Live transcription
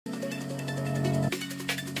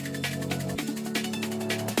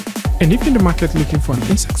And if you're in the market looking for an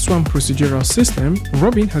insect swarm procedural system,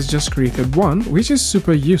 Robin has just created one which is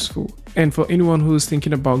super useful. And for anyone who is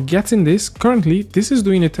thinking about getting this, currently this is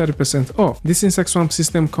doing a 30% off. This insect swarm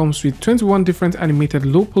system comes with 21 different animated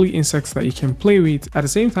low poly insects that you can play with. At the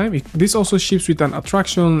same time, this also ships with an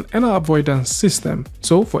attraction and an avoidance system.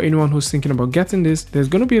 So for anyone who's thinking about getting this, there's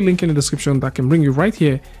going to be a link in the description that can bring you right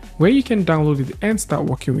here where you can download it and start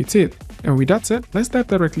working with it. And with that said, let's dive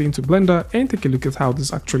directly into Blender and take a look at how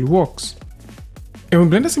this actually works. And when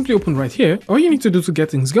Blender simply open right here, all you need to do to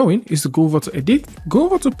get things going is to go over to Edit, go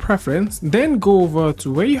over to Preference, then go over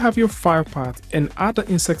to where you have your file path and add the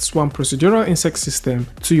insect swarm procedural insect system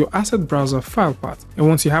to your asset browser file path. And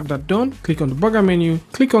once you have that done, click on the burger menu,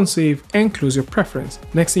 click on Save and close your preference.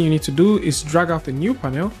 Next thing you need to do is drag out the new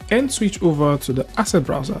panel and switch over to the asset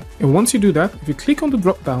browser. And once you do that, if you click on the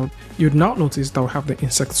drop down, you'd now notice that we have the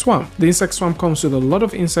insect swarm. The insect swarm comes with a lot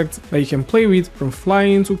of insects that you can play with, from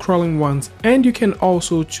flying to crawling ones, and you can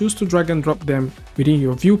also choose to drag and drop them within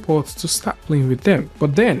your viewport to start playing with them.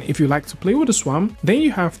 But then if you like to play with the swarm, then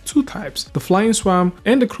you have two types, the flying swarm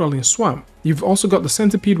and the crawling swarm. You've also got the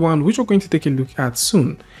centipede one, which we're going to take a look at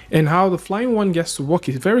soon. And how the flying one gets to work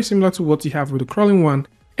is very similar to what you have with the crawling one,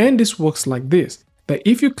 and this works like this, that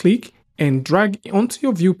if you click and drag onto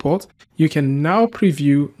your viewport, you can now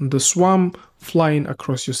preview the swarm flying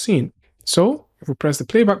across your scene. So if we press the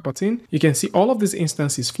playback button, you can see all of these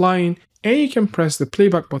instances flying, and you can press the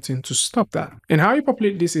playback button to stop that. And how you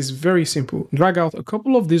populate this is very simple. Drag out a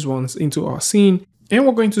couple of these ones into our scene, and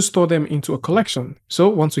we're going to store them into a collection. So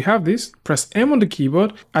once we have this, press M on the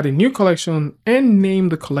keyboard, add a new collection, and name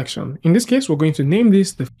the collection. In this case, we're going to name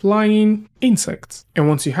this the flying insects. And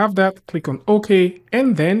once you have that, click on OK.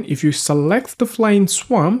 And then if you select the flying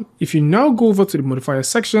swarm, if you now go over to the modifier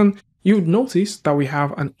section, you would notice that we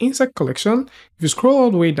have an insect collection. If you scroll all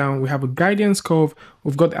the way down, we have a guidance curve,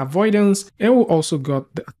 we've got the avoidance, and we've also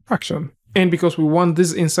got the attraction. And because we want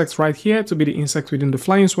these insects right here to be the insects within the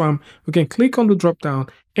flying swarm, we can click on the drop down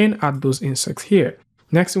and add those insects here.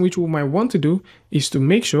 Next thing which we might want to do is to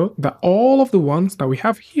make sure that all of the ones that we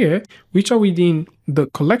have here, which are within the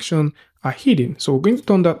collection, are hidden. So we're going to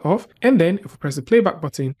turn that off. And then if we press the playback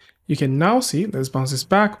button, you can now see, let's bounce this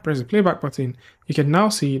back, press the playback button. You can now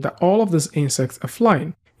see that all of these insects are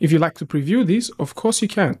flying. If you like to preview this, of course you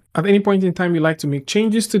can. At any point in time, you like to make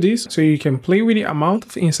changes to this so you can play with the amount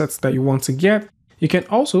of insects that you want to get. You can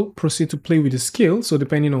also proceed to play with the scale. So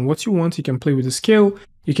depending on what you want, you can play with the scale.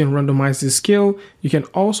 You can randomize the scale. You can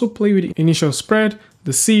also play with the initial spread,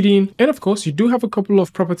 the seeding, and of course you do have a couple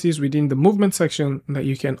of properties within the movement section that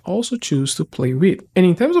you can also choose to play with. And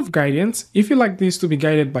in terms of guidance, if you like this to be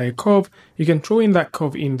guided by a curve, you can throw in that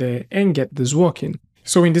curve in there and get this working.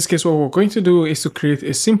 So in this case, what we're going to do is to create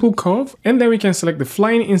a simple curve, and then we can select the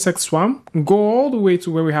flying insect swarm, go all the way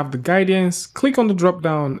to where we have the guidance, click on the drop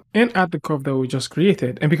down and add the curve that we just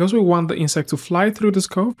created. And because we want the insect to fly through this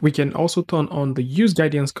curve, we can also turn on the use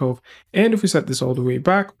guidance curve. And if we set this all the way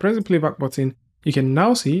back, press the playback button, you can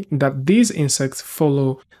now see that these insects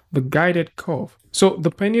follow the guided curve. So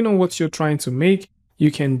depending on what you're trying to make,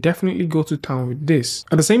 you can definitely go to town with this.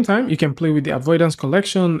 At the same time, you can play with the avoidance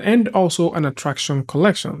collection and also an attraction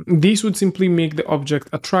collection. These would simply make the object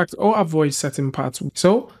attract or avoid certain parts.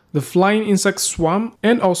 So the flying insect swarm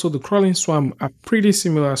and also the crawling swarm are pretty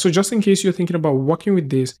similar. So just in case you're thinking about working with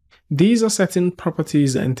this, these are certain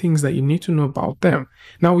properties and things that you need to know about them.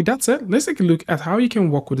 Now with that said, let's take a look at how you can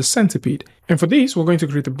work with the centipede. And for this, we're going to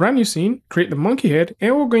create a brand new scene, create the monkey head,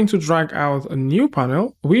 and we're going to drag out a new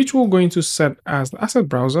panel, which we're going to set as the asset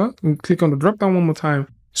browser. And click on the drop down one more time,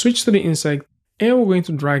 switch to the insect, and we're going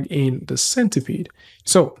to drag in the centipede.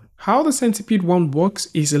 So how the centipede one works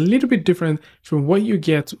is a little bit different from what you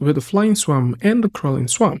get with the flying swarm and the crawling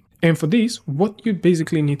swarm. And for this, what you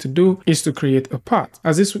basically need to do is to create a path,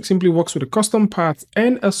 as this simply works with a custom path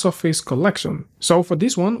and a surface collection. So for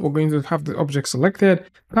this one, we're going to have the object selected,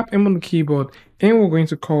 tap M on the keyboard, and we're going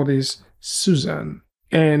to call this Susan.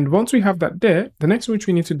 And once we have that there, the next which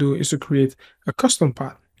we need to do is to create a custom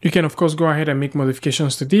path. You can of course go ahead and make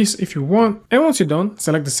modifications to this if you want. And once you're done,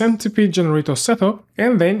 select the centipede generator setup,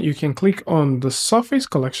 and then you can click on the surface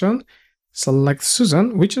collection, select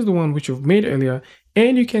Susan, which is the one which you've made earlier,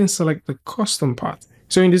 and you can select the custom path.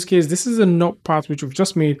 So in this case, this is a node path which we've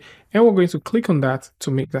just made, and we're going to click on that to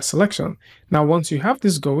make that selection. Now, once you have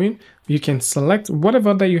this going, you can select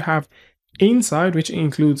whatever that you have inside, which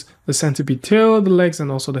includes the centipede tail, the legs, and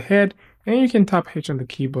also the head, and you can tap H on the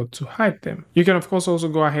keyboard to hide them. You can of course also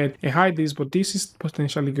go ahead and hide these, but this is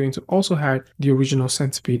potentially going to also hide the original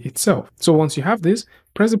centipede itself. So once you have this,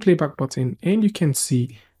 press the playback button and you can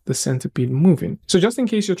see the centipede moving. So just in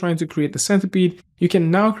case you're trying to create the centipede, you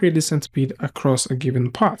can now create the centipede across a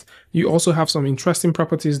given path. You also have some interesting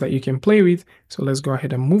properties that you can play with. So let's go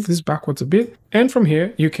ahead and move this backwards a bit. And from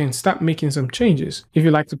here, you can start making some changes. If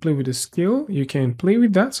you like to play with the scale, you can play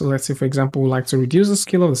with that. So let's say, for example, we like to reduce the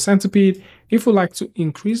scale of the centipede. If we like to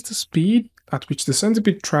increase the speed at which the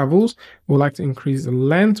centipede travels, we like to increase the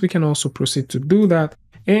length, we can also proceed to do that.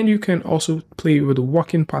 And you can also play with the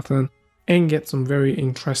walking pattern and get some very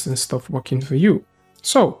interesting stuff working for you.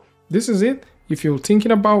 So this is it. If you're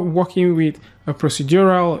thinking about working with a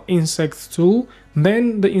procedural insect tool,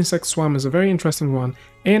 then the insect swarm is a very interesting one,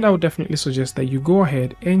 and I would definitely suggest that you go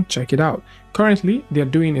ahead and check it out. Currently, they're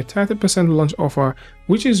doing a 30% launch offer,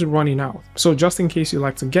 which is running out. So just in case you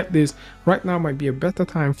like to get this, right now might be a better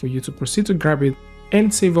time for you to proceed to grab it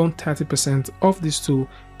and save on 30% of this tool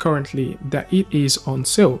currently that it is on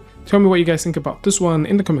sale. Tell me what you guys think about this one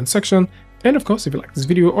in the comment section. And of course, if you like this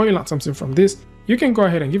video or you learned something from this, you can go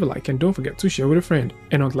ahead and give a like and don't forget to share with a friend.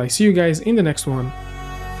 And I'd like to see you guys in the next one.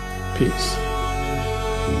 Peace.